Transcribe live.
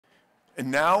And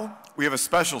now, we have a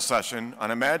special session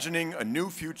on imagining a new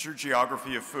future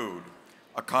geography of food,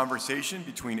 a conversation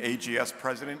between AGS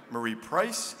President Marie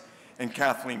Price and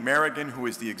Kathleen Merrigan, who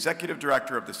is the Executive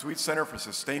Director of the Swette Center for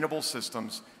Sustainable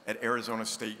Systems at Arizona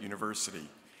State University.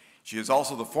 She is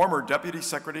also the former Deputy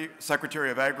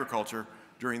Secretary of Agriculture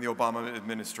during the Obama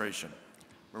administration.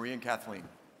 Marie and Kathleen.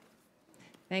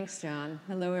 Thanks, John.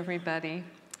 Hello, everybody.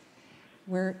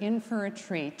 We're in for a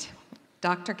treat.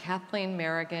 Dr. Kathleen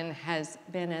Merrigan has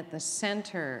been at the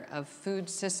center of food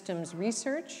systems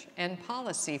research and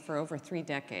policy for over 3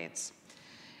 decades.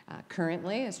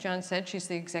 Currently, as John said, she's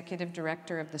the Executive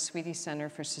Director of the Swette Center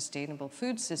for Sustainable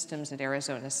Food Systems at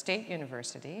Arizona State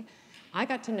University. I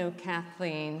got to know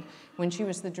Kathleen when she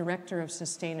was the Director of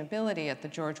Sustainability at the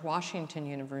George Washington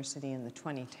University in the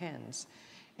 2010s.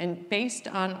 And based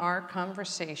on our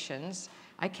conversations,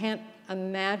 I can't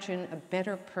imagine a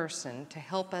better person to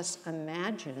help us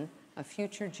imagine a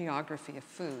future geography of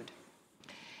food.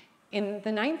 In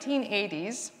the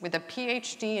 1980s, with a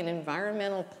PhD in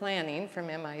environmental planning from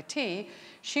MIT,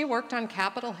 she worked on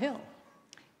Capitol Hill.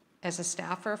 As a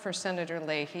staffer for Senator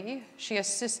Leahy, she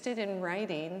assisted in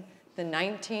writing the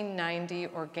 1990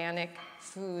 Organic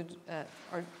Foods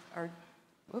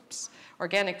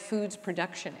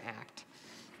Production Act.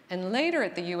 And later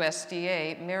at the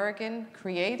USDA, Merrigan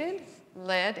created,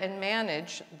 led, and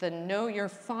managed the Know Your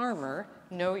Farmer,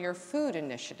 Know Your Food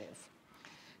initiative.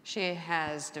 She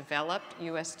has developed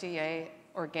USDA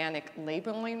organic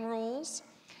labeling rules,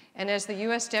 and as the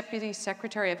U.S. Deputy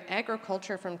Secretary of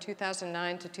Agriculture from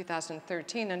 2009 to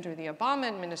 2013 under the Obama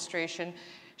administration,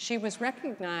 she was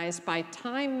recognized by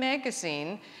Time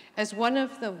magazine as one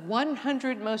of the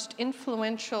 100 most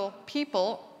influential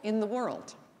people in the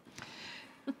world.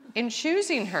 In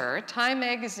choosing her, Time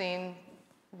magazine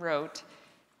wrote,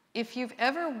 "If you've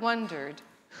ever wondered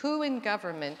who in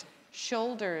government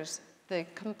shoulders the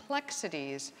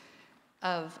complexities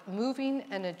of moving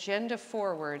an agenda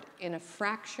forward in a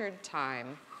fractured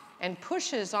time and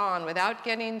pushes on without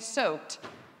getting soaked,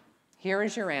 here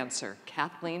is your answer,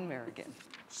 Kathleen Merrigan."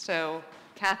 So,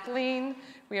 Kathleen,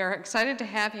 we are excited to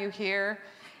have you here.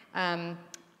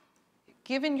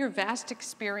 Given your vast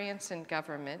experience in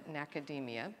government and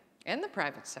academia and the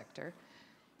private sector,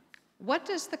 what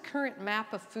does the current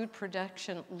map of food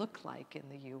production look like in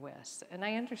the U.S.? And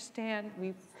I understand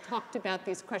we've talked about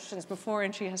these questions before,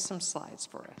 and she has some slides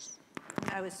for us.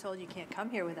 I was told you can't come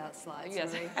here without slides.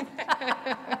 Yes.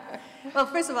 Well,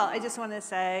 first of all, I just want to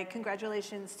say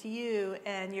congratulations to you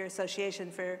and your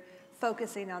association for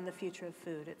focusing on the future of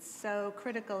food. It's so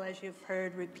critical, as you've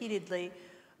heard repeatedly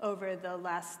over the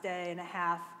last day and a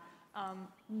half.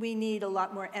 We need a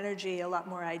lot more energy, a lot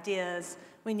more ideas.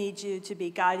 We need you to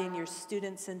be guiding your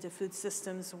students into food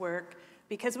systems work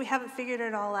because we haven't figured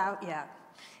it all out yet.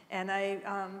 And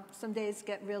I some days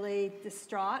get really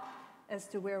distraught as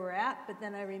to where we're at, but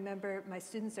then I remember my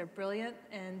students are brilliant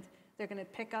and they're going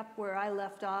to pick up where I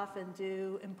left off and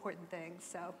do important things.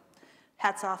 So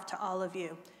hats off to all of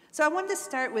you. So I wanted to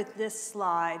start with this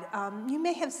slide. You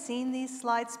may have seen these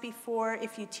slides before.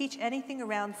 If you teach anything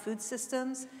around food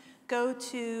systems, go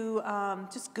to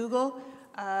just Google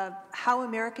how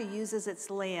America uses its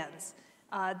lands.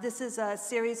 This is a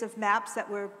series of maps that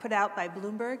were put out by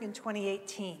Bloomberg in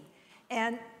 2018.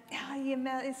 And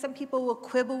some people will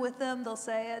quibble with them. They'll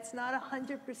say it's not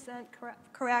 100%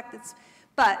 correct.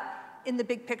 But in the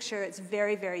big picture, it's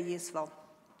very, very useful.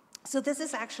 So this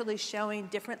is actually showing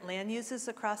different land uses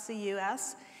across the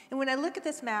US. And when I look at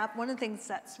this map, one of the things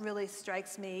that really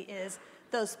strikes me is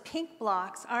those pink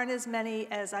blocks aren't as many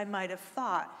as I might have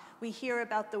thought. We hear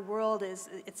about the world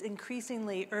it's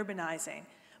increasingly urbanizing.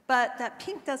 But that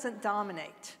pink doesn't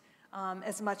dominate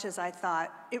as much as I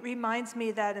thought. It reminds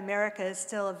me that America is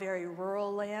still a very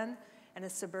rural land and a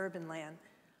suburban land.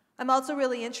 I'm also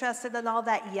really interested in all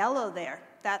that yellow there.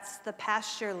 That's the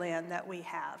pasture land that we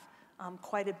have.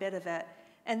 Quite a bit of it.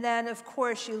 And then, of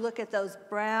course, you look at those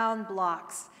brown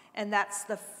blocks, and that's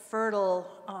the fertile,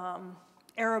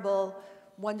 arable,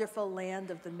 wonderful land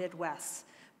of the Midwest.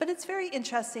 But it's very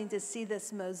interesting to see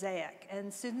this mosaic.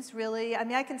 And students really, I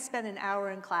mean, I can spend an hour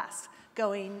in class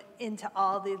going into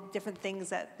all the different things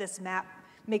that this map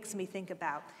makes me think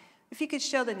about. If you could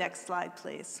show the next slide,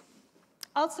 please.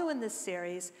 Also in this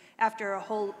series, after a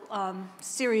whole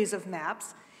series of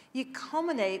maps, you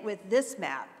culminate with this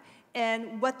map.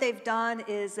 And what they've done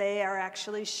is they are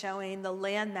actually showing the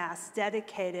landmass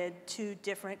dedicated to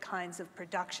different kinds of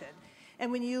production. And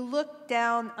when you look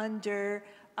down under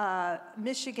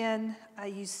Michigan,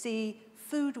 you see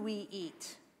food we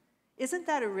eat. Isn't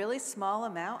that a really small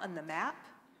amount on the map?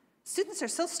 Students are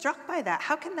so struck by that.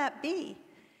 How can that be?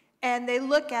 And they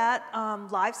look at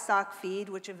livestock feed,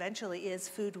 which eventually is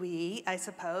food we eat, I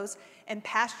suppose, and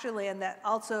pasture land that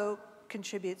also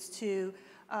contributes to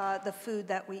the food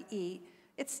that we eat.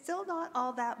 It's still not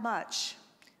all that much.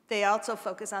 They also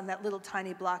focus on that little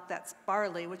tiny block that's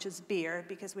barley, which is beer,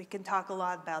 because we can talk a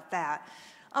lot about that.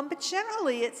 But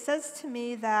generally, it says to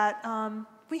me that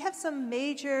we have some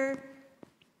major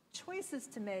choices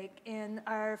to make in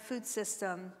our food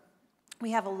system.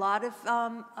 We have a lot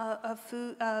of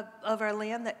food of our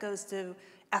land that goes to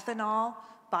ethanol,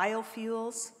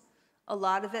 biofuels, a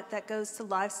lot of it that goes to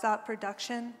livestock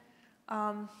production.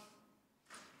 And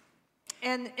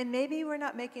maybe we're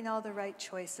not making all the right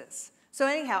choices. So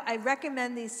anyhow, I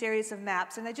recommend these series of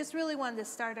maps, and I just really wanted to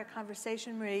start our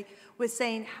conversation, Marie, with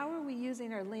saying how are we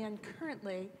using our land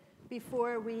currently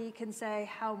before we can say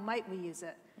how might we use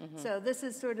it. Mm-hmm. So this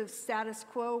is sort of status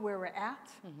quo where we're at.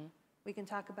 Mm-hmm. We can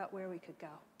talk about where we could go.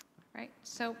 Right.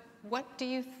 So what do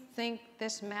you think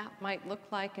this map might look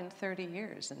like in 30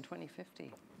 years, in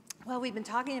 2050? Well, we've been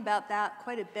talking about that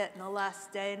quite a bit in the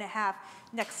last day and a half.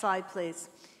 Next slide, please.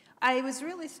 I was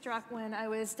really struck when I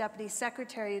was Deputy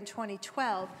Secretary in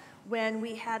 2012 when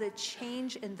we had a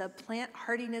change in the plant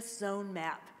hardiness zone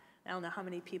map. I don't know how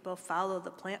many people follow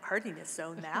the plant hardiness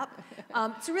zone map.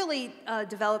 It's really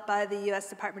developed by the U.S.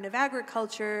 Department of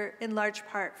Agriculture, in large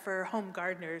part for home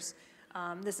gardeners.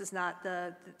 This is not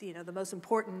the most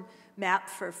important map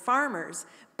for farmers,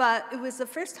 but it was the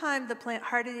first time the plant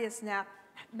hardiness map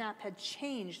had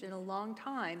changed in a long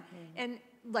time. Mm-hmm. And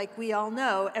like we all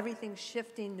know, everything's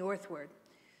shifting northward.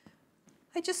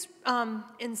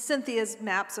 In Cynthia's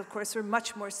maps, of course, are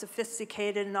much more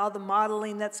sophisticated and all the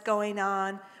modeling that's going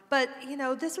on. But,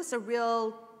 this was a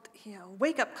real,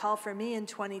 wake-up call for me in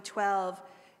 2012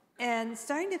 and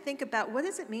starting to think about what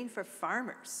does it mean for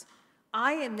farmers?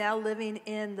 I am now living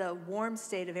in the warm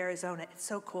state of Arizona. It's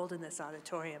so cold in this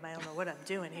auditorium. I don't know what I'm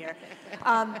doing here.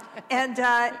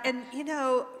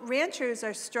 Ranchers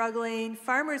are struggling.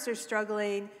 Farmers are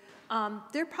struggling.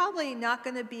 They're probably not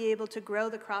going to be able to grow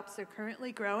the crops they're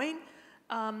currently growing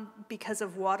because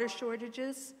of water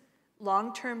shortages,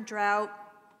 long-term drought,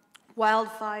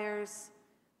 wildfires.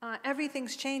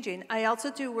 Everything's changing. I also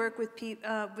do work with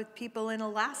people in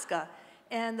Alaska,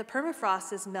 and the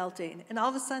permafrost is melting, and all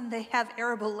of a sudden they have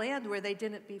arable land where they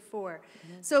didn't before.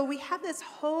 Mm-hmm. So we have this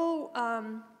whole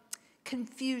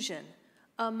confusion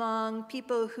among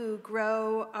people who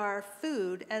grow our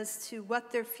food as to what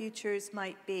their futures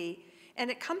might be. And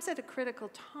it comes at a critical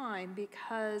time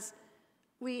because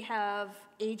we have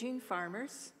aging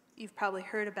farmers. You've probably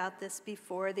heard about this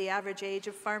before. The average age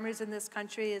of farmers in this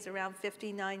country is around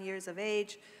 59 years of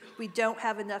age. We don't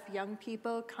have enough young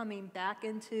people coming back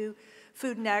into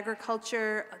food and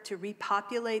agriculture to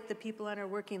repopulate the people on our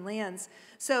working lands.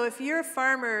 So if you're a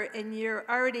farmer and you're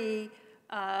already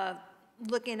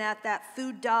looking at that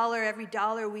food dollar, every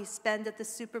dollar we spend at the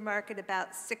supermarket,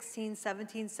 about 16,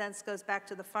 17 cents goes back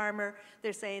to the farmer.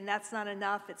 They're saying that's not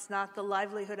enough. It's not the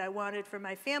livelihood I wanted for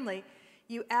my family.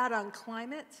 You add on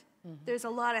climate, mm-hmm. There's a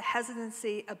lot of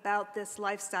hesitancy about this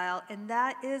lifestyle, and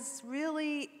that is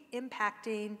really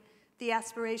impacting the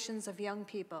aspirations of young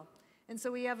people. And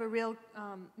so we have a real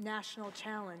national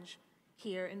challenge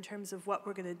here in terms of what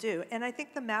we're going to do. And I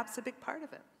think the map's a big part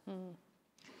of it. Mm.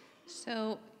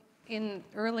 So in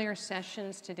earlier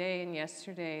sessions today and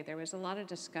yesterday, there was a lot of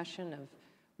discussion of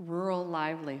rural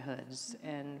livelihoods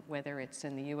and whether it's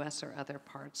in the U.S. or other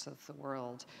parts of the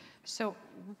world. So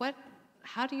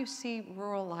how do you see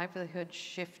rural livelihood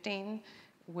shifting?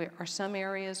 Are some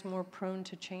areas more prone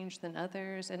to change than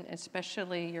others? And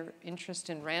especially your interest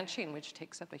in ranching, which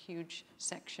takes up a huge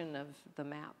section of the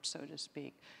map, so to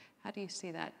speak. How do you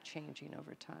see that changing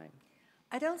over time?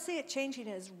 I don't see it changing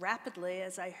as rapidly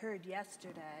as I heard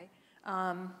yesterday.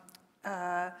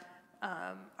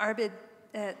 Arbid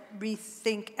at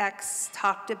Rethink X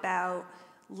talked about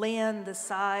land the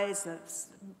size of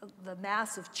the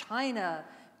mass of China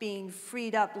being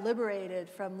freed up, liberated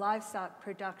from livestock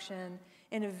production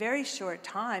in a very short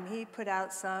time. He put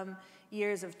out some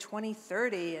years of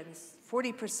 2030 and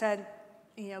 40%,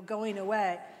 going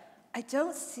away. I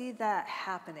don't see that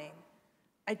happening.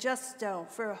 I just don't,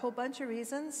 for a whole bunch of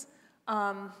reasons.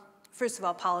 First of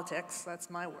all, politics, that's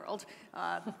my world.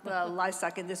 The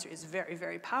livestock industry is very,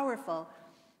 very powerful.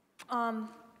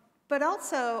 But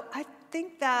also, I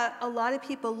think that a lot of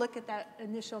people look at that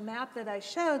initial map that I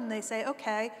showed and they say,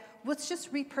 okay, let's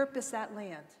just repurpose that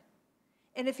land.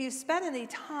 And if you spend any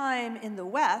time in the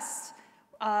West,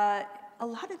 a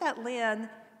lot of that land,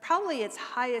 probably its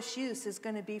highest use is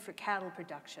going to be for cattle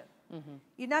production. Mm-hmm.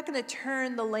 You're not going to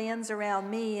turn the lands around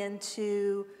me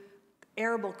into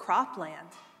arable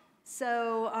cropland.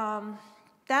 So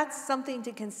that's something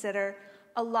to consider.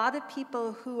 A lot of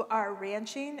people who are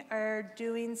ranching are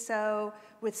doing so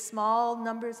with small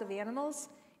numbers of animals.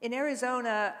 In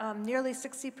Arizona, nearly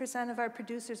 60% of our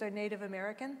producers are Native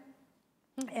American,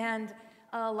 and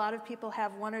a lot of people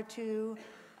have 1 or 2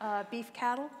 beef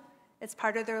cattle. It's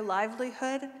part of their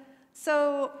livelihood.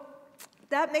 So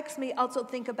that makes me also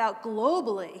think about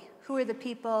globally, who are the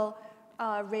people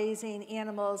raising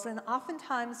animals, and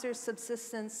oftentimes there's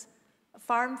subsistence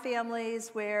farm families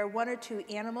where 1 or 2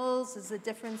 animals is the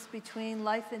difference between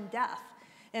life and death.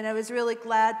 And I was really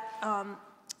glad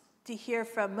to hear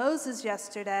from Moses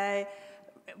yesterday,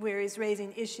 where he's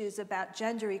raising issues about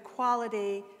gender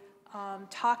equality,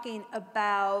 talking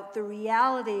about the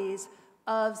realities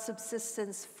of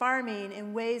subsistence farming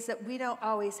in ways that we don't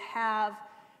always have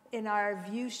in our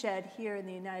viewshed here in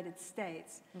the United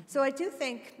States. Mm-hmm. So I do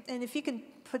think, and if you can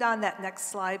put on that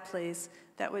next slide, please,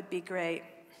 that would be great.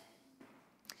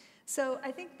 So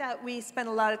I think that we spend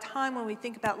a lot of time when we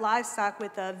think about livestock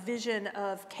with a vision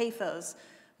of CAFOs,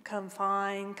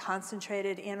 confined,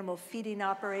 concentrated animal feeding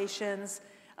operations,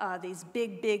 these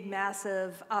big,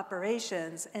 massive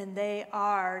operations, and they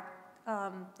are,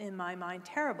 in my mind,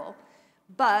 terrible.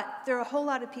 But there are a whole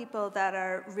lot of people that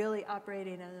are really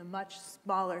operating on a much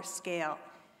smaller scale.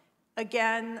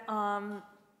 Again,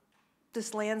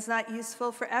 this land's not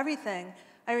useful for everything.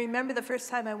 I remember the first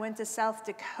time I went to South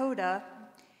Dakota,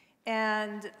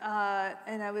 and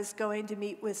I was going to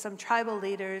meet with some tribal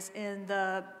leaders in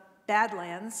the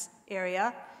Badlands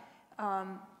area,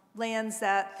 lands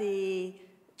that the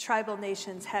tribal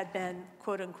nations had been,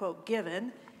 quote unquote,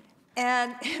 given.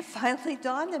 And it finally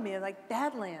dawned on me, like,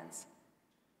 Badlands.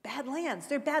 Bad lands,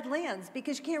 they're bad lands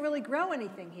because you can't really grow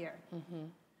anything here. Mm-hmm,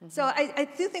 mm-hmm. So I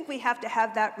do think we have to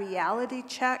have that reality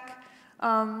check.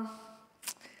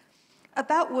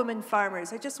 About women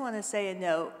farmers, I just want to say a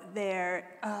note there.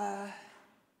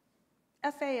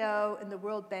 FAO and the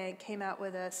World Bank came out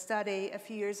with a study a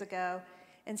few years ago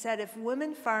and said if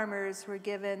women farmers were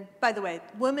given, by the way,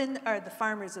 women are the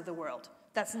farmers of the world.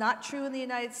 That's not true in the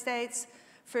United States.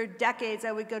 For decades,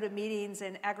 I would go to meetings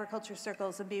in agriculture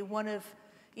circles and be one of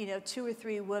 2 or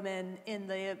 3 women in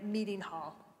the meeting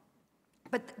hall.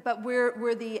 But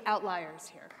we're the outliers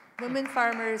here. Women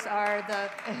farmers are the,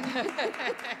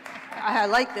 I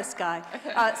like this guy.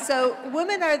 So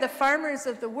women are the farmers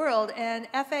of the world, and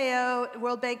FAO,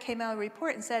 World Bank came out with a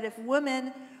report and said if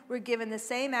women were given the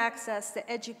same access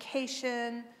to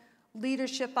education,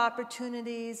 leadership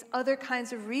opportunities, other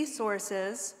kinds of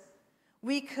resources,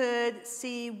 we could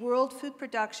see world food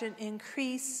production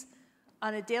increase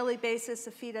on a daily basis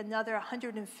to feed another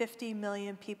 150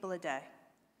 million people a day.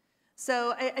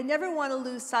 So I never want to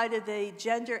lose sight of the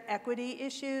gender equity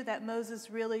issue that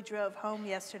Moses really drove home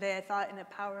yesterday, I thought, in a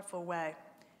powerful way.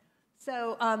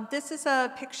 So this is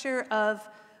a picture of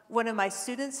one of my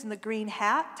students in the green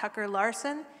hat, Tucker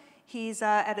Larson. He's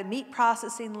at a meat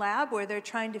processing lab where they're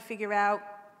trying to figure out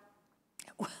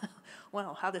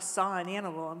well, how to saw an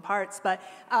animal in parts, but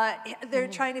they're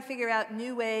trying to figure out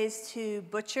new ways to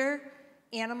butcher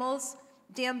animals.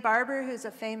 Dan Barber, who's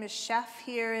a famous chef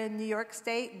here in New York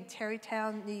State, in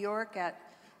Tarrytown, New York, at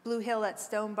Blue Hill at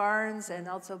Stone Barns, and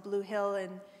also Blue Hill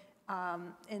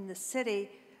in the city,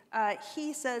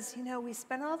 he says, we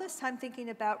spend all this time thinking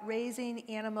about raising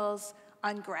animals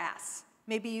on grass.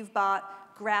 Maybe you've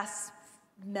bought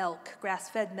grass-fed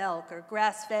milk, or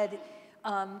grass-fed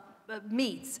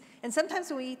meats. And sometimes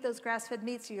when we eat those grass-fed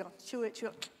meats, you chew it,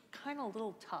 kind of a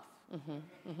little tough. Mm-hmm,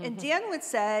 mm-hmm. And Dan would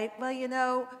say,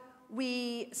 well,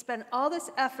 we spend all this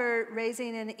effort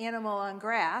raising an animal on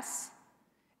grass,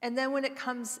 and then when it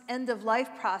comes end-of-life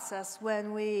process,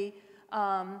 when we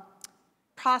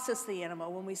process the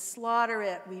animal, when we slaughter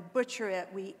it, we butcher it,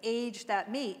 we age that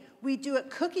meat, we do it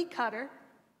cookie cutter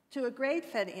to a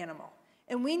grade-fed animal.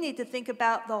 And we need to think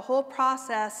about the whole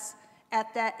process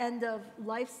at that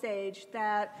end-of-life stage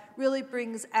that really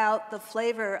brings out the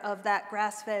flavor of that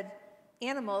grass-fed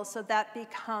animal so that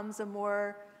becomes a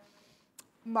more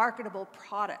marketable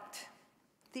product.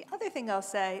 The other thing I'll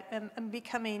say, I'm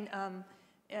becoming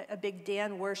a big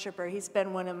Dan worshiper. He's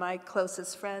been one of my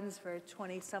closest friends for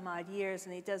 20 some odd years,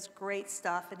 and he does great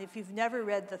stuff. And if you've never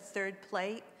read The Third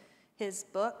Plate, his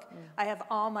book, I have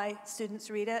all my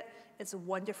students read it. It's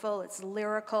wonderful, it's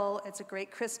lyrical, it's a great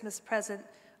Christmas present.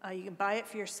 You can buy it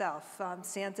for yourself,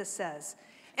 Santa says.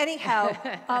 Anyhow,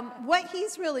 what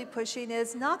he's really pushing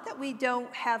is not that we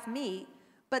don't have meat,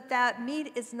 but that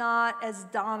meat is not as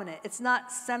dominant. It's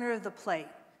not center of the plate.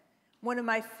 One of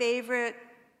my favorite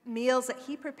meals that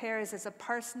he prepares is a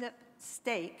parsnip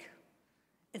steak.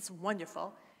 It's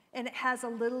wonderful. And it has a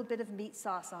little bit of meat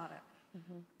sauce on it.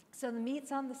 Mm-hmm. So the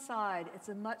meat's on the side. It's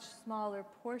a much smaller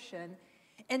portion.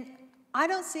 And I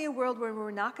don't see a world where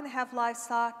we're not going to have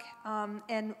livestock.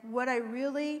 And what I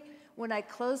really, when I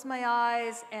close my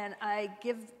eyes and I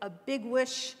give a big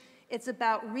wish, it's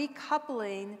about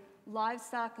recoupling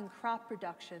livestock and crop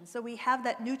production. So we have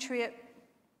that nutrient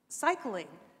cycling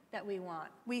that we want.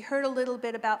 We heard a little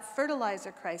bit about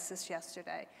fertilizer crisis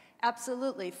yesterday.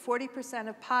 Absolutely, 40%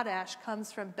 of potash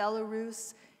comes from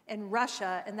Belarus and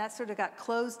Russia, and that sort of got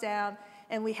closed down,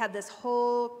 and we had this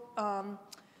whole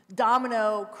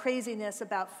domino craziness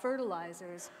about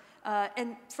fertilizers.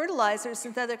 And fertilizers,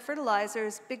 synthetic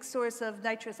fertilizers, big source of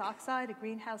nitrous oxide, a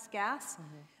greenhouse gas.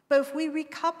 But if we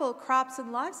recouple crops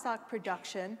and livestock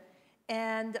production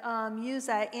and use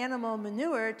that animal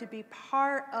manure to be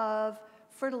part of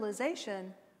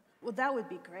fertilization, well, that would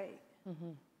be great.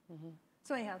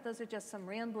 So anyhow, those are just some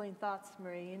rambling thoughts,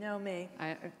 Marie. You know me.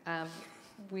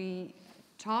 We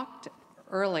talked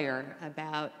earlier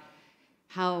about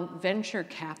how venture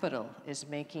capital is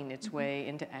making its way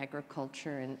into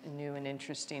agriculture in new and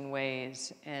interesting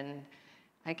ways. And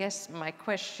I guess my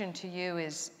question to you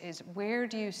is where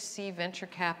do you see venture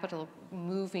capital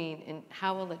moving, and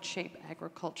how will it shape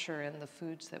agriculture and the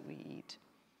foods that we eat?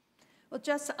 Well,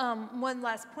 just one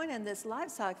last point on this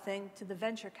livestock thing to the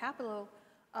venture capital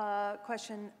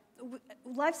question.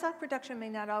 Livestock production may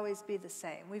not always be the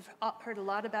same. We've heard a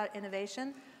lot about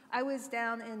innovation. I was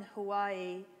down in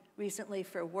Hawaii recently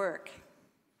for work.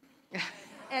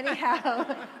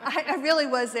 Anyhow, I really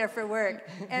was there for work.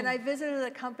 And I visited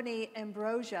a company,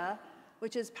 Ambrosia,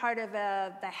 which is part of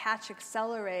the Hatch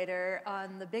Accelerator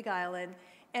on the Big Island.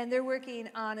 And they're working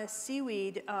on a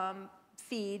seaweed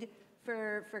feed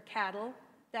for cattle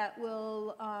that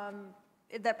will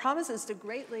that promises to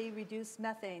greatly reduce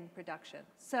methane production.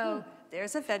 So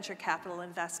there's a venture capital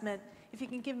investment. If you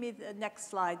can give me the next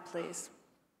slide, please.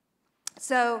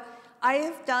 So I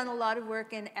have done a lot of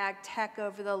work in ag tech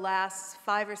over the last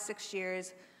 5 or 6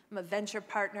 years. I'm a venture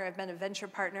partner. I've been a venture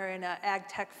partner in an ag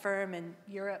tech firm in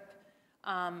Europe.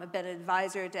 I've been an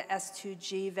advisor to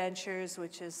S2G Ventures,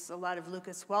 which is a lot of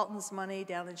Lucas Welton's money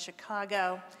down in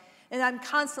Chicago. And I'm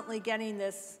constantly getting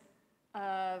this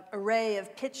array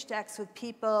of pitch decks with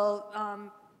people,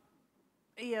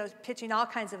 pitching all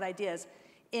kinds of ideas.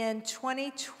 In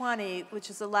 2020, which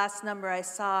is the last number I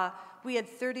saw, we had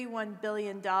 $31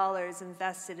 billion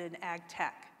invested in ag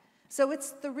tech. So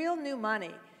it's the real new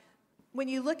money. When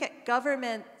you look at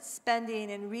government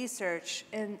spending and research,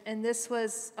 and this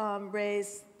was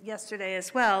raised yesterday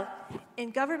as well, in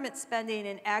government spending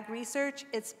in ag research,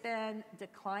 it's been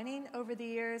declining over the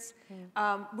years.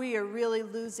 We are really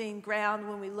losing ground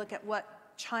when we look at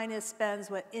what China spends,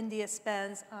 what India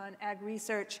spends on ag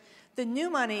research. The new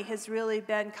money has really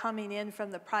been coming in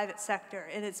from the private sector,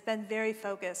 and it's been very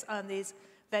focused on these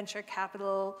venture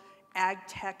capital, ag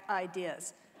tech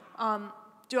ideas.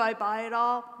 Do I buy it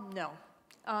all? No.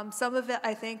 Some of it,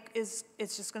 I think, it's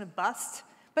just going to bust.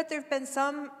 But there have been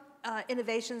some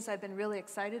innovations I've been really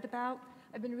excited about.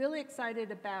 I've been really excited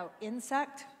about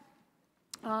Insect.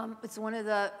 It's one of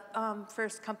the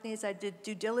first companies I did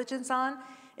due diligence on.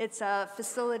 It's a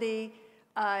facility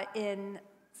in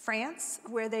France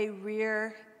where they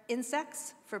rear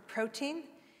insects for protein.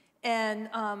 And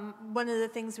one of the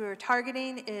things we were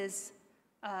targeting is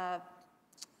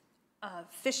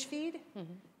fish feed.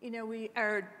 You know, we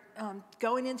are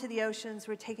going into the oceans.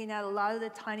 We're taking out a lot of the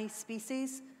tiny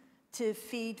species to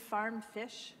feed farmed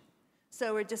fish.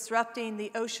 So we're disrupting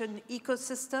the ocean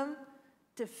ecosystem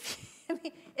to feed. I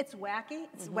mean, it's wacky.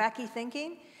 It's wacky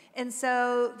thinking. And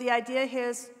so the idea here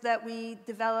is that we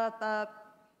develop a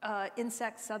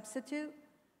insect substitute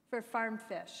for farmed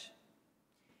fish.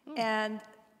 And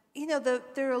you know,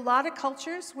 there are a lot of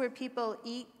cultures where people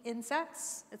eat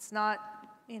insects. It's not,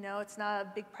 it's not a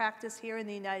big practice here in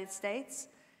the United States.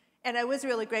 And I was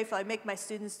really grateful. I make my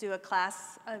students do a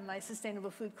class on my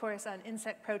sustainable food course on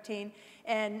insect protein,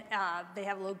 and they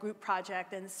have a little group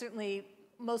project. And certainly,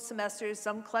 most semesters,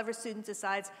 some clever student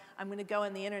decides, I'm going to go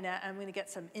on the internet, I'm going to get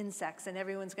some insects, and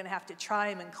everyone's going to have to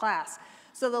try them in class.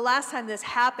 So the last time this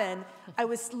happened, I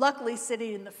was luckily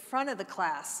sitting in the front of the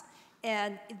class.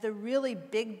 And the really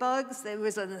big bugs, there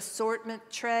was an assortment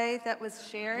tray that was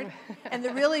shared. And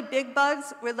the really big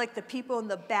bugs were like the people in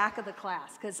the back of the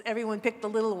class, because everyone picked the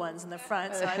little ones in the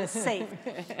front, so I was safe.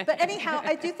 But anyhow,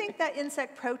 I do think that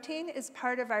insect protein is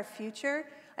part of our future.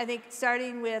 I think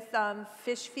starting with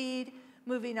fish feed,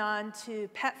 moving on to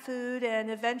pet food,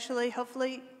 and eventually,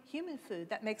 hopefully, human food.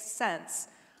 That makes sense.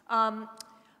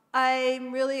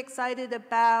 I'm really excited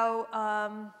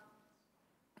about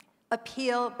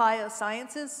Appeal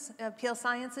Biosciences, Appeal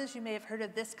Sciences. You may have heard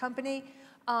of this company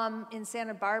in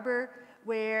Santa Barbara.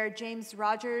 where James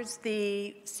Rogers,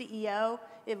 the CEO,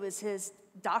 it was his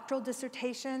doctoral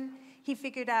dissertation. He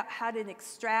figured out how to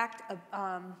extract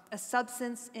a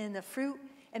substance in a fruit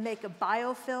and make a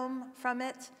biofilm from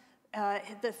it.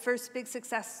 The first big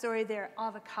success story there,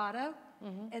 avocado.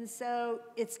 And so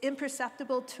it's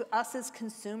imperceptible to us as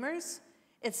consumers.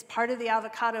 It's part of the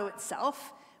avocado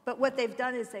itself. But what they've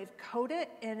done is they've coated it,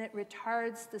 and it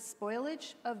retards the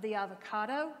spoilage of the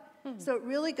avocado. So it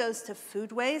really goes to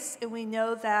food waste. And we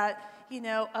know that, you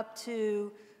know, up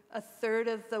to a third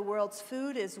of the world's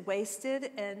food is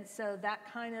wasted. And so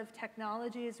that kind of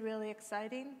technology is really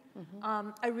exciting.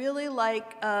 I really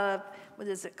like, what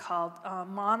is it called?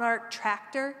 Monarch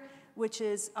Tractor, which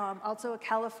is also a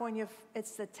California,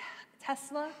 it's the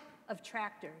Tesla of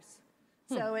tractors.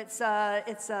 So it's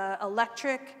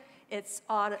electric, it's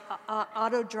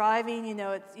auto driving, you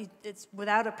know, it's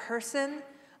without a person.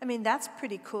 I mean, that's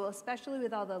pretty cool, especially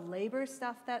with all the labor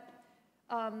stuff that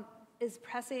is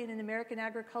pressing in American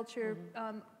agriculture.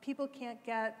 People can't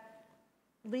get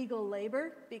legal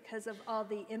labor because of all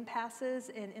the impasses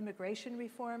in immigration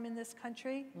reform in this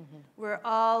country. We're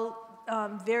all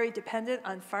very dependent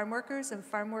on farm workers and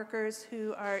farm workers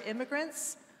who are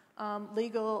immigrants,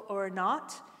 legal or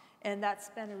not, and that's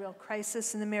been a real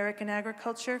crisis in American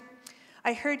agriculture.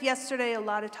 I heard yesterday a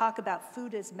lot of talk about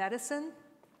food as medicine.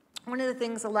 One of the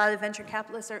things a lot of venture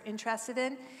capitalists are interested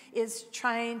in is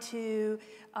trying to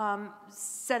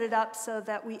set it up so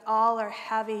that we all are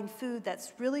having food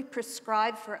that's really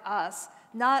prescribed for us,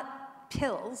 not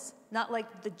pills, not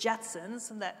like the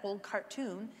Jetsons and that old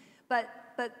cartoon, but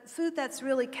food that's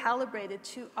really calibrated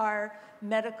to our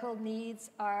medical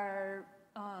needs, our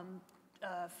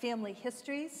family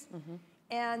histories,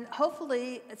 and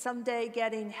hopefully someday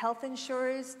getting health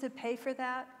insurers to pay for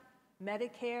that,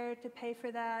 Medicare to pay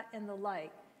for that, and the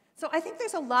like. So I think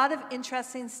there's a lot of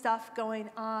interesting stuff going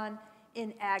on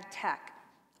in ag tech.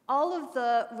 All of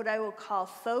the, what I will call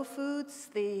faux foods,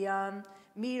 the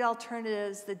meat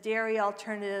alternatives, the dairy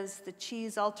alternatives, the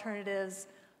cheese alternatives,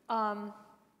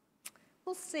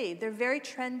 we'll see. They're very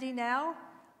trendy now.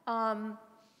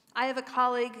 I have a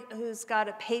colleague who's got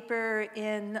a paper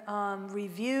in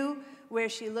review where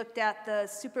she looked at the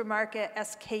supermarket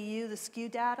SKU, the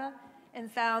SKU data, and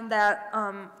found that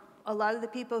a lot of the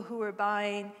people who were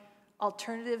buying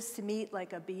alternatives to meat,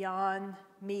 like a Beyond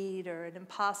Meat or an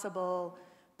Impossible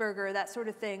Burger, that sort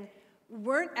of thing,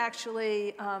 weren't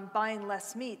actually buying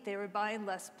less meat. They were buying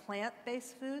less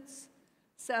plant-based foods.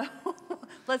 So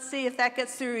let's see if that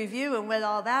gets through review and what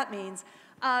all that means.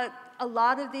 A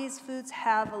lot of these foods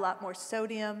have a lot more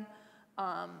sodium.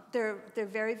 They're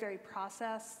very, very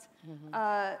processed.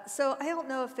 So I don't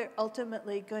know if they're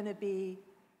ultimately going to be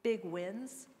big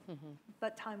wins,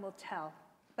 but time will tell.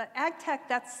 But ag tech,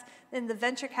 that's, in the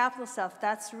venture capital stuff,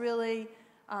 that's really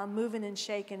moving and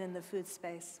shaking in the food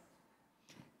space.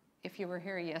 If you were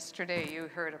here yesterday, you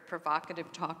heard a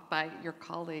provocative talk by your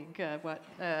colleague,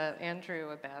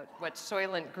 Andrew, about what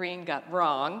Soylent Green got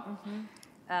wrong.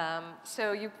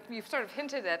 So you've sort of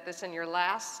hinted at this in your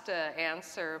last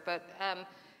answer, but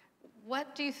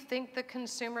what do you think the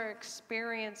consumer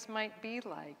experience might be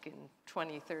like in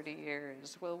 20, 30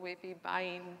 years? Will we be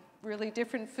buying really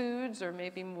different foods or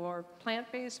maybe more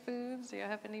plant-based foods? Do you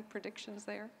have any predictions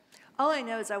there? All I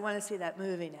know is I want to see that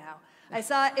movie now. I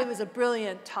saw it was a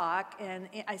brilliant talk, and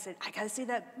I said, I got to see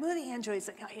that movie, Andrew. He's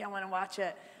like, oh, you don't want to watch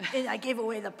it. And I gave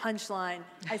away the punchline.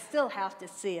 I still have to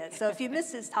see it. So if you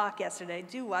missed his talk yesterday,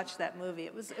 do watch that movie.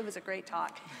 It was a great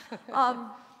talk.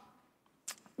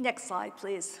 Next slide,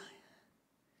 please.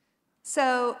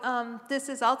 So this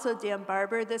is also Dan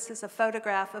Barber. This is a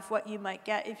photograph of what you might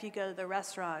get if you go to the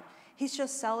restaurant. He's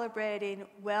just celebrating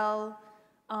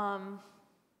well-grown,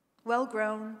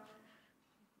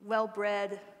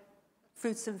 well-bred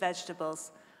fruits and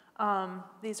vegetables.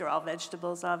 These are all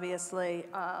vegetables, obviously.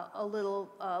 A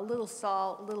little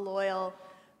salt, a little oil,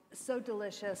 so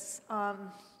delicious.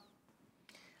 I'm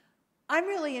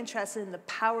really interested in the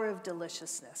power of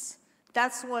deliciousness.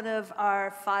 That's one of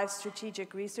our 5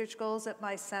 strategic research goals at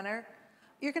my center.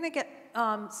 You're going to get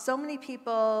so many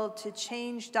people to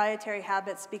change dietary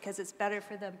habits because it's better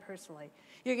for them personally.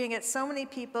 You're going to get so many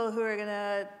people who are going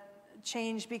to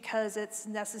change because it's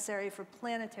necessary for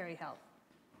planetary health.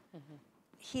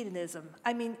 Hedonism.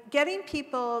 I mean, getting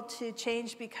people to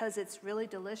change because it's really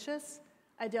delicious,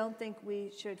 I don't think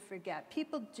we should forget.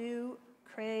 People do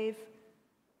crave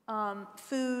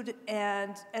food,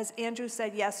 and as Andrew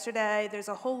said yesterday, there's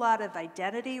a whole lot of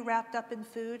identity wrapped up in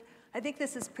food. I think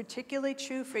this is particularly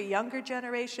true for younger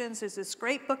generations. There's this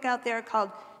great book out there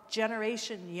called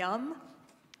Generation Yum,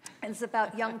 and it's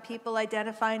about young people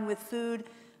identifying with food.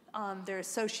 their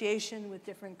association with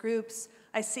different groups.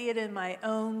 I see it in my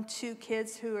own 2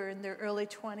 kids who are in their early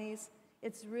 20s.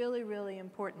 It's really, really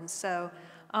important. So,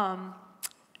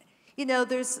 you know,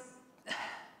 there's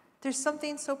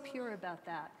something so pure about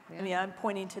that. Yeah. I mean, I'm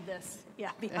pointing to this,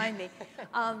 behind me.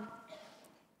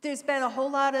 There's been a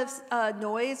whole lot of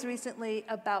noise recently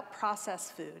about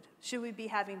processed food. Should we be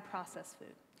having processed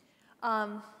food?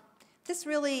 This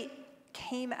really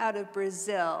came out of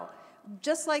Brazil.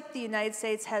 Just like the United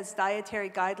States has dietary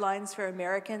guidelines for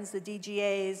Americans, the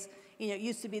DGAs, you know, it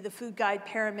used to be the Food Guide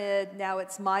Pyramid, now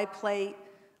it's MyPlate,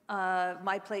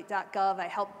 myplate.gov. I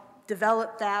helped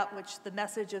develop that, which the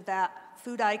message of that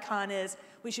food icon is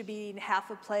we should be eating half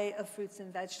a plate of fruits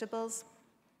and vegetables.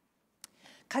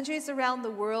 Countries around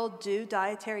the world do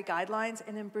dietary guidelines,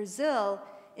 and in Brazil,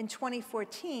 in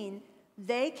 2014,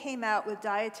 they came out with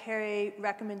dietary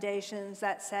recommendations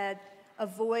that said,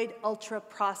 avoid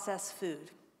ultra-processed food.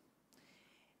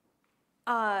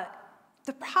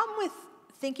 The problem with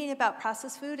thinking about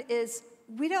processed food is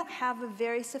we don't have a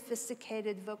very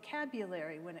sophisticated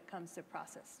vocabulary when it comes to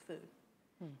processed food.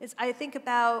 I think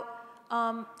about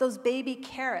those baby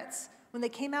carrots. When they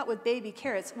came out with baby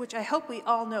carrots, which I hope we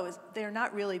all know is they're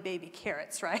not really baby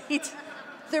carrots, right?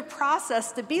 They're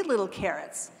processed to be little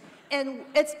carrots. And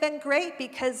it's been great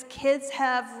because kids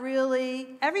have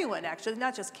really, everyone actually,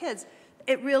 not just kids,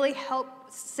 it really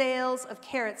helped sales of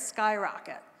carrots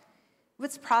skyrocket.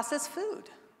 It's processed food.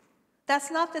 That's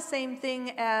not the same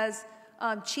thing as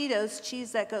Cheetos,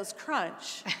 cheese that goes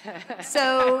crunch.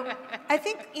 So I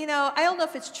think, you know, I don't know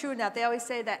if it's true or not. They always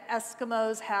say that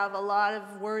Eskimos have a lot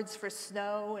of words for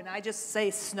snow, and I just say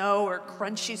snow or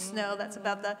crunchy snow. That's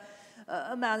about the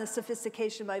amount of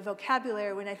sophistication of my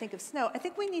vocabulary when I think of snow. I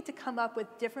think we need to come up with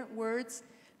different words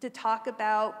to talk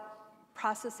about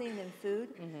processing in food,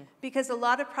 because a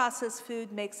lot of processed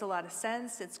food makes a lot of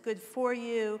sense. It's good for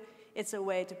you. It's a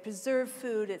way to preserve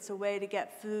food. It's a way to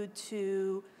get food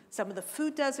to some of the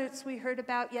food deserts we heard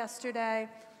about yesterday.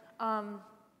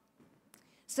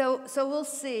 So we'll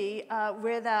see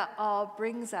where that all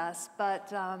brings us.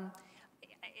 But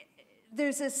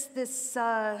there's this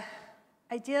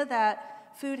idea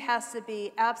that food has to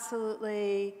be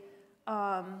absolutely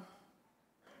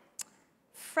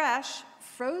fresh.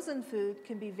 Frozen food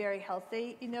can be very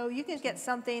healthy. You know, you can get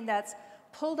something that's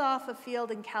pulled off a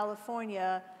field in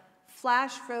California,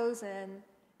 flash frozen,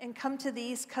 and come to the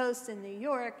East Coast in New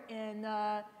York in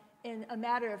a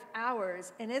matter of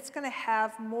hours, and it's going to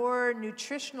have more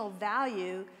nutritional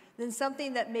value than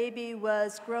something that maybe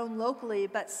was grown locally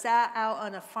but sat out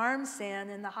on a farm stand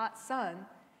in the hot sun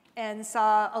and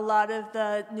saw a lot of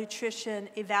the nutrition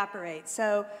evaporate.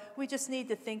 So we just need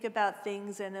to think about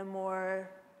things in a more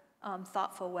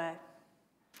thoughtful way.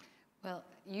 Well,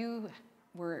 you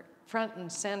were front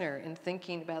and center in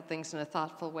thinking about things in a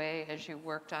thoughtful way as you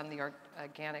worked on the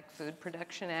Organic Food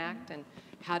Production Act and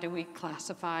how do we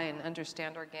classify and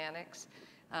understand organics.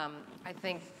 I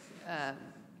think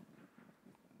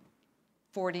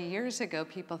 40 years ago,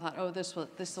 people thought, oh, this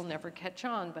will never catch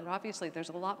on, but obviously there's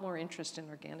a lot more interest in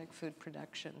organic food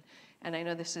production, and I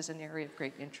know this is an area of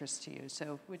great interest to you.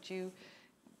 So would you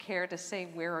care to say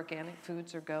where organic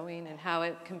foods are going and how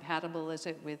compatible is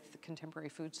it with contemporary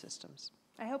food systems?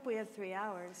 I hope we have 3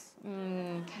 hours.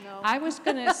 No. I was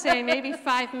going to say maybe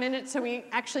 5 minutes, so we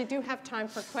actually do have time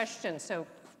for questions. So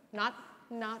not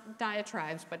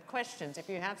diatribes, but questions. If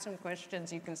you have some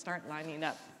questions, you can start lining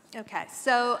up. Okay,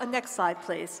 so next slide,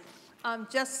 please.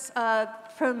 Just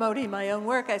promoting my own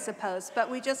work, I suppose, but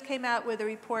we just came out with a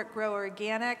report, Grow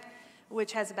Organic,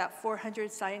 which has about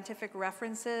 400 scientific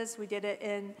references. We did it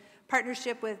in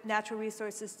partnership with Natural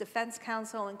Resources Defense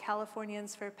Council and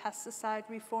Californians for Pesticide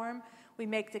Reform. We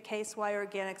make the case why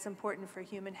organic's important for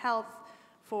human health,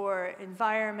 for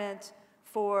environment,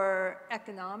 for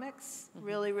economics,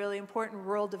 really, really important,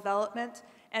 rural development,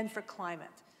 and for climate.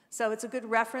 So it's a good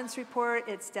reference report.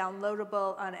 It's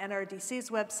downloadable on NRDC's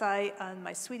website, on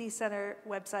my Swette Center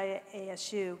website at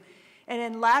ASU. And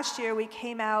then last year, we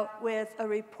came out with a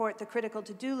report, the Critical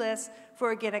To-Do List for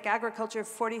Organic Agriculture,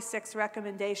 46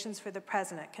 recommendations for the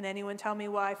president. Can anyone tell me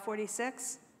why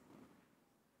 46?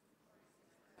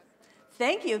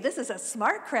 Thank you. This is a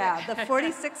smart crowd, the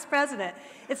 46th president.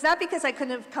 It's not because I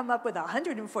couldn't have come up with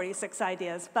 146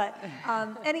 ideas, but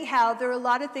anyhow, there are a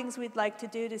lot of things we'd like to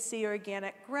do to see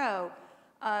organic grow.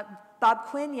 Bob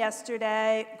Quinn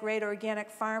yesterday, great organic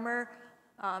farmer,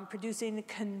 producing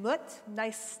Knut,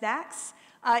 nice snacks.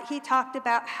 He talked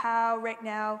about how right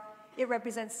now it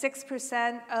represents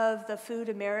 6% of the food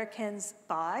Americans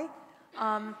buy.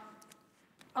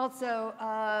 Also,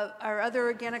 our other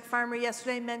organic farmer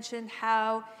yesterday mentioned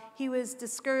how he was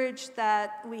discouraged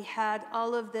that we had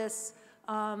all of this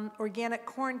organic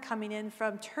corn coming in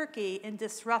from Turkey and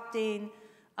disrupting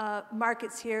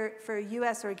markets here for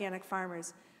U.S. organic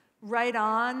farmers. Right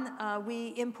on,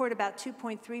 we import about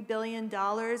 $2.3 billion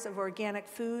of organic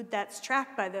food that's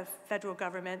tracked by the federal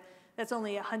government. That's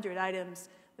only 100 items.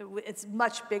 It's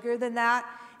much bigger than that.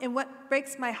 And what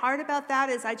breaks my heart about that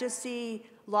is I just see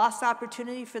lost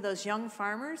opportunity for those young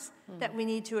farmers that we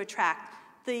need to attract.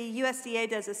 The USDA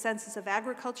does a census of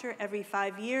agriculture every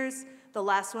 5 years. The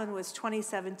last one was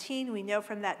 2017. We know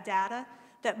from that data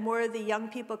that more of the young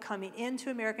people coming into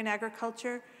American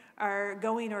agriculture are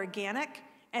going organic,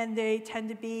 and they tend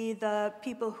to be the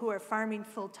people who are farming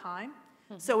full-time.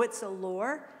 So it's a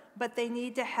lure, but they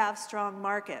need to have strong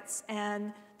markets.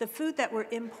 And the food that we're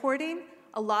importing,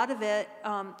 a lot of it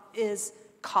is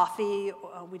coffee.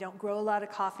 We don't grow a lot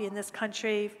of coffee in this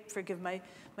country. Forgive my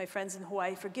friends in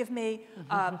Hawaii, forgive me.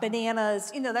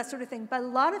 Bananas, that sort of thing. But a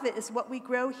lot of it is what we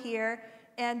grow here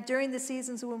and during the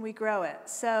seasons when we grow it.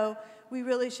 So we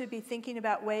really should be thinking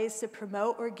about ways to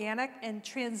promote organic and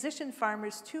transition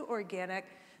farmers to organic.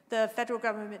 The federal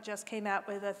government just came out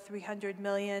with a $300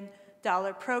 million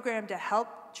program to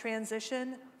help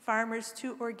transition farmers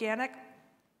to organic.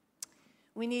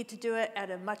 We need to do it at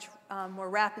a much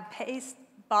more rapid pace.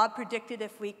 Bob predicted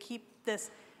if we keep this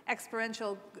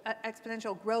exponential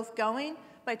growth going,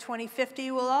 by 2050,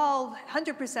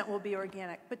 100% will be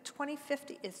organic. But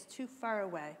 2050 is too far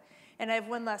away. And I have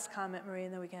one last comment, Marie,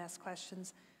 and then we can ask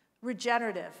questions.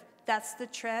 Regenerative, that's the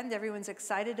trend. Everyone's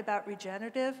excited about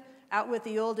regenerative. Out with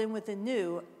the old, in with the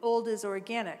new. Old is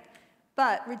organic.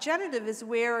 But regenerative is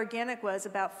where organic was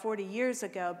about 40 years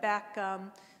ago, back, I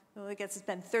guess it's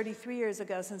been 33 years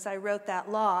ago since I wrote that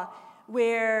law,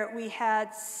 where we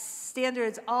had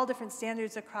standards, all different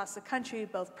standards across the country,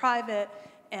 both private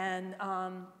and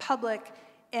public,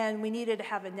 and we needed to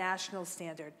have a national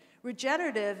standard.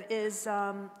 Regenerative is,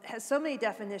 has so many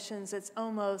definitions, it's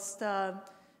almost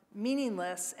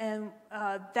meaningless, and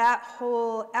that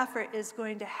whole effort is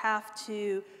going to have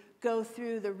to go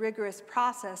through the rigorous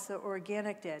process that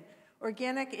organic did.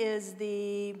 Organic is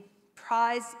the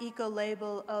prized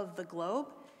eco-label of the globe.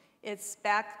 It's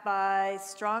backed by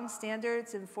strong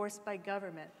standards enforced by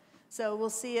government. So we'll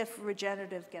see if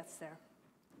regenerative gets there.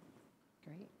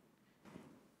 Great.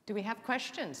 Do we have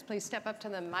questions? Please step up to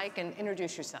the mic and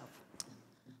introduce yourself.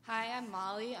 Hi, I'm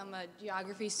Molly. I'm a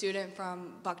geography student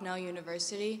from Bucknell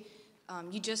University.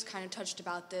 You just kind of touched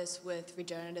about this with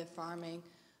regenerative farming,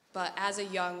 but as a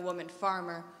young woman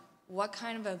farmer, what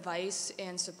kind of advice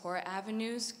and support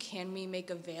avenues can we make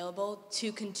available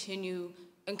to continue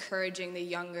encouraging the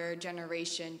younger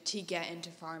generation to get into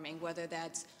farming, whether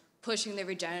that's pushing the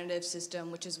regenerative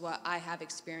system, which is what I have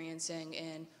experience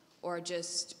in, or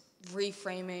just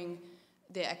reframing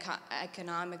the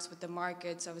economics with the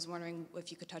markets? I was wondering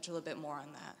if you could touch a little bit more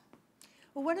on that.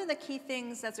 Well, one of the key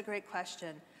things, that's a great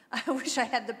question. I wish I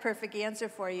had the perfect answer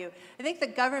for you. I think the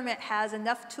government has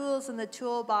enough tools in the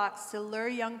toolbox to lure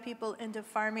young people into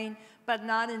farming, but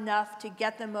not enough to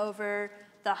get them over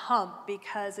the hump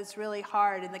because it's really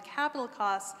hard. And the capital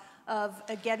costs of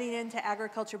getting into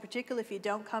agriculture, particularly if you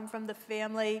don't come from the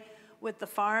family with the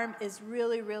farm, is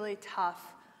really, really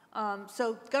tough.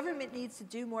 So government needs to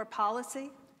do more policy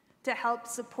to help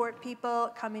support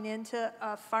people coming into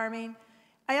farming.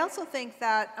 I also think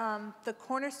that the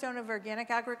cornerstone of organic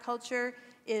agriculture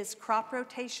is crop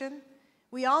rotation.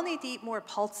 We all need to eat more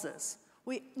pulses.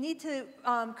 We need to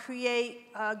create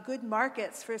good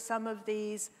markets for some of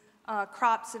these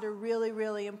crops that are really,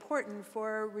 really important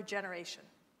for regeneration.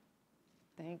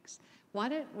 Thanks. Why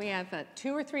don't we have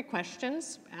 2 or 3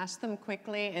 questions? Ask them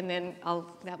quickly, and then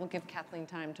that will give Kathleen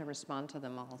time to respond to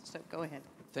them all. So go ahead.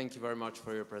 Thank you very much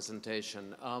for your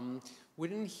presentation. We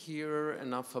didn't hear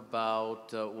enough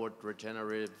about what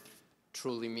regenerative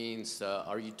truly means.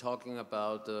 Are you talking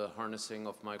about the harnessing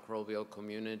of microbial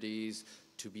communities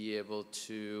to be able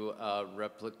to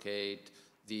replicate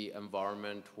the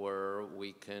environment where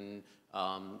we can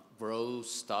grow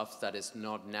stuff that is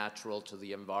not natural to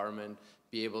the environment,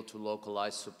 be able to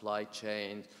localize supply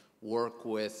chains, work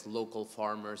with local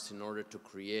farmers in order to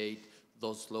create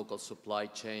those local supply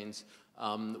chains?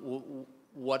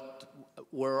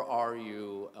 Where are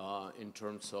you in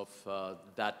terms of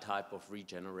that type of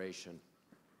regeneration?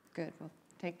 Good. We'll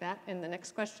take that. And the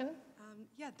next question?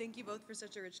 Yeah, thank you both for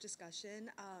such a rich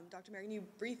discussion. Dr. Merrigan, you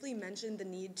briefly mentioned the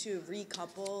need to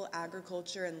recouple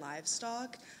agriculture and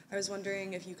livestock. I was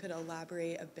wondering if you could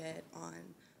elaborate a bit on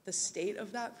the state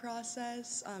of that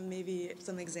process, maybe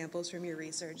some examples from your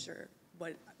research or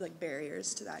what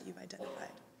barriers to that you've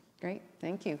identified. Great,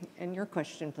 thank you. And your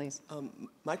question, please.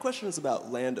 My question is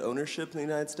about land ownership in the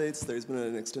United States. There's been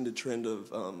an extended trend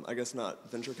of, I guess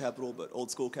not venture capital, but old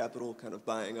school capital kind of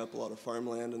buying up a lot of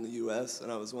farmland in the U.S.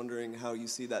 And I was wondering how you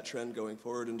see that trend going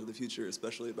forward into the future,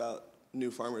 especially about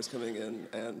new farmers coming in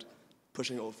and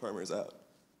pushing old farmers out.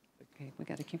 Okay, we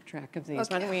got to keep track of these.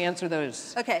 Okay. Why don't we answer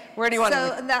those? Okay. Where do you want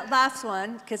to? So that last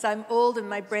one, because I'm old and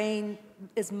my brain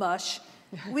is mush,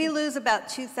 we lose about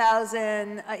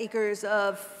 2,000 acres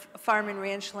of farm and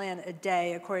ranch land a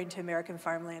day, according to American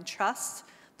Farmland Trust.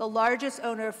 The largest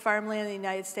owner of farmland in the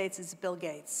United States is Bill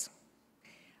Gates.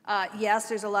 Yes,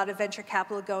 there's a lot of venture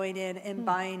capital going in and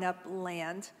buying up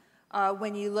land.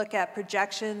 When you look at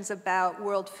projections about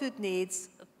world food needs,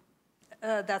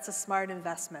 that's a smart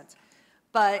investment.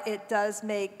 But it does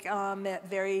make it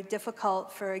very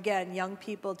difficult for, again, young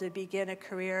people to begin a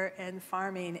career in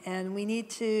farming. And we need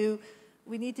to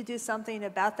do something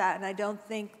about that. And I don't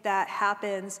think that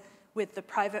happens with the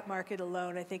private market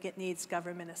alone. I think it needs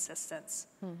government assistance.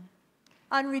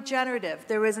 On regenerative,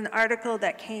 there was an article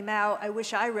that came out, I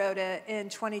wish I wrote it, in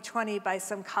 2020 by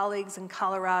some colleagues in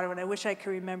Colorado, and I wish I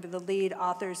could remember the lead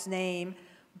author's name,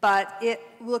 but it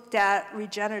looked at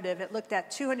regenerative. It looked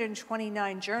at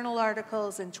 229 journal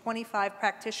articles and 25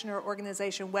 practitioner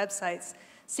organization websites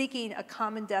seeking a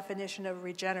common definition of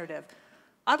regenerative.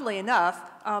 Oddly enough,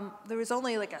 there was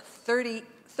only like 30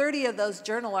 of those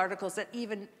journal articles that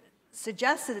even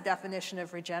suggested a definition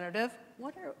of regenerative.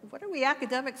 What are we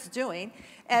academics doing?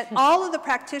 And all of the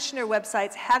practitioner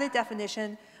websites had a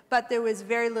definition, but there was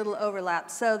very little overlap.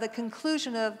 So the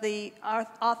conclusion of the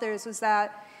authors was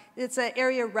that it's an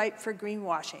area ripe for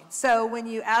greenwashing. So when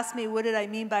you asked me what did I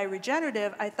mean by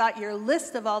regenerative, I thought your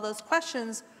list of all those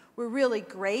questions were really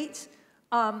great,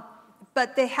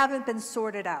 but they haven't been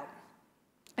sorted out.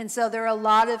 And so there are a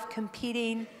lot of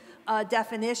competing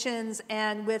definitions,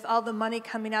 and with all the money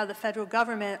coming out of the federal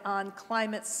government on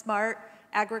climate smart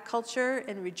agriculture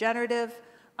and regenerative,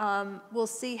 we'll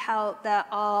see how that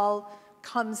all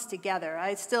comes together.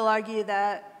 I still argue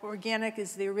that organic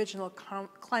is the original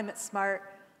climate smart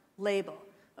label.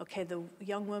 Okay, the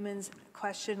young woman's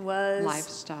question was?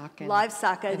 Livestock.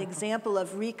 Livestock, an example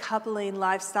of recoupling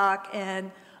livestock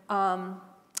and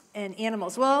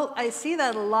animals. Well, I see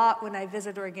that a lot when I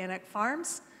visit organic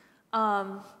farms.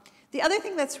 The other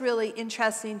thing that's really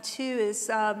interesting too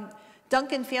is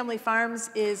Duncan Family Farms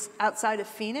is outside of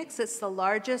Phoenix. It's the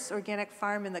largest organic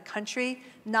farm in the country,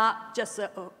 not just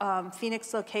a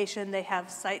Phoenix location. They have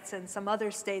sites in some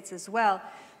other states as well.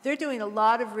 They're doing a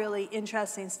lot of really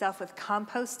interesting stuff with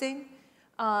composting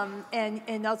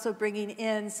and also bringing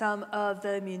in some of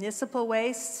the municipal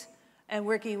waste and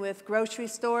working with grocery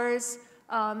stores.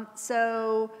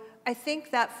 So I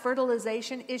think that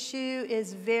fertilization issue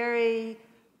is very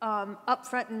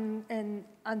upfront and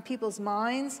on people's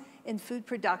minds in food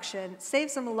production.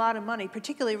 Saves them a lot of money,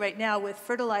 particularly right now with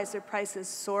fertilizer prices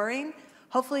soaring.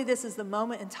 Hopefully this is the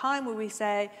moment in time where we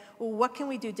say, well, what can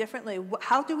we do differently?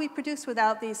 How do we produce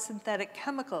without these synthetic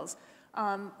chemicals?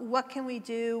 What can we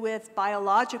do with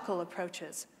biological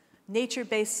approaches,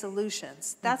 nature-based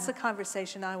solutions? That's the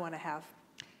conversation I want to have.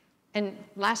 And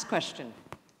last question.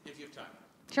 If you have time.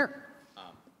 Sure.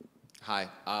 Hi,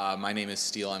 my name is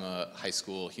Steele. I'm a high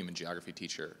school human geography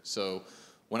teacher. So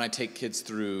when I take kids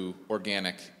through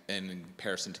organic in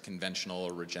comparison to conventional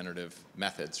or regenerative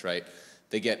methods, right,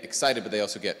 they get excited, but they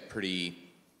also get pretty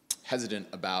hesitant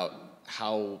about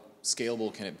how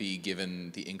scalable can it be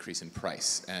given the increase in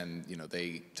price. And you know,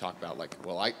 they talk about like,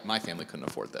 well, my family couldn't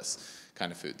afford this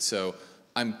kind of food. So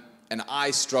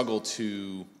I struggle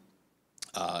to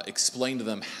explain to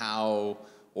them how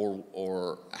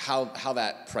or how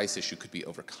that price issue could be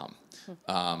overcome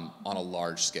on a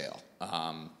large scale.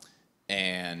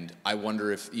 And I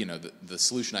wonder if, you know, the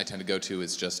solution I tend to go to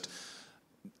is just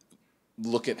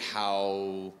look at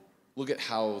how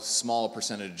small a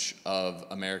percentage of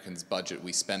Americans' budget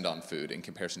we spend on food in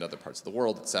comparison to other parts of the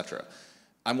world, et cetera.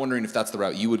 I'm wondering if that's the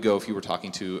route you would go if you were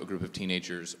talking to a group of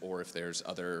teenagers, or if there's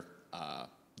other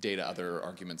data, other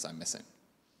arguments I'm missing.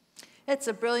 It's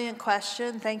a brilliant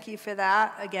question. Thank you for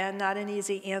that. Again, not an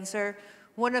easy answer.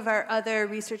 One of our other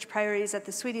research priorities at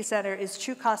the Swette Center is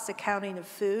true cost accounting of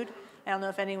food. I don't know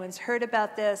if anyone's heard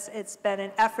about this. It's been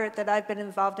an effort that I've been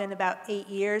involved in about 8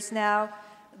 years now.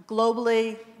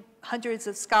 Globally, hundreds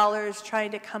of scholars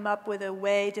trying to come up with a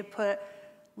way to put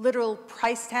literal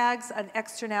price tags on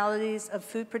externalities of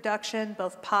food production,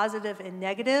 both positive and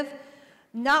negative.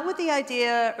 Not with the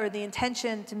idea or the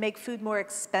intention to make food more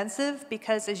expensive,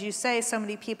 because as you say, so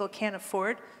many people can't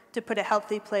afford to put a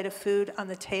healthy plate of food on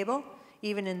the table,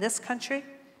 even in this country,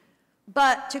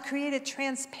 but to create a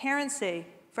transparency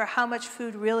for how much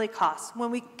food really costs,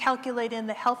 when we calculate in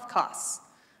the health costs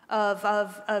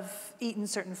of eating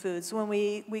certain foods, when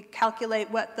we calculate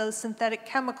what those synthetic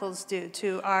chemicals do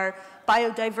to our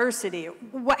biodiversity,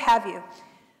 what have you.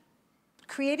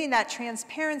 Creating that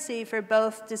transparency for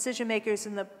both decision makers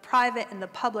in the private and the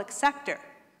public sector,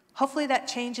 hopefully that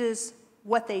changes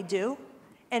what they do.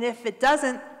 And if it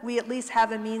doesn't, we at least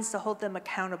have a means to hold them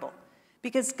accountable.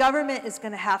 Because government is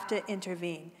going to have to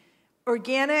intervene.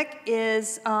 Organic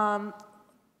is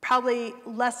probably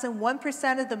less than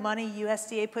 1% of the money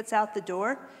USDA puts out the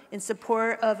door in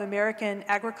support of American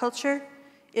agriculture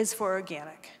is for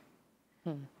organic.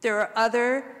 There are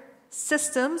other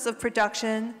systems of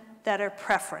production that are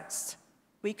preferenced.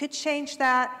 We could change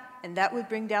that, and that would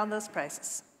bring down those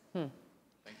prices.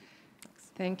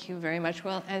 Thank you very much.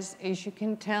 Well, as you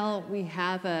can tell, we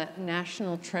have a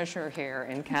national treasure here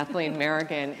in Kathleen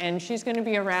Merrigan, and she's going to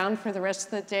be around for the rest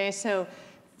of the day, so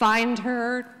find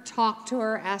her, talk to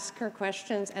her, ask her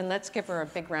questions, and let's give her a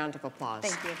big round of applause.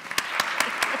 Thank you.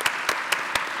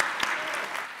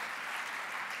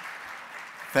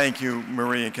 Thank you,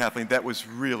 Marie and Kathleen. That was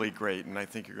really great, and I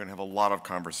think you're going to have a lot of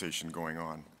conversation going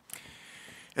on.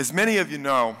 As many of you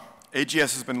know,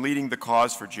 AGS has been leading the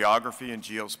cause for geography and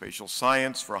geospatial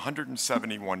science for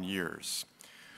 171 years.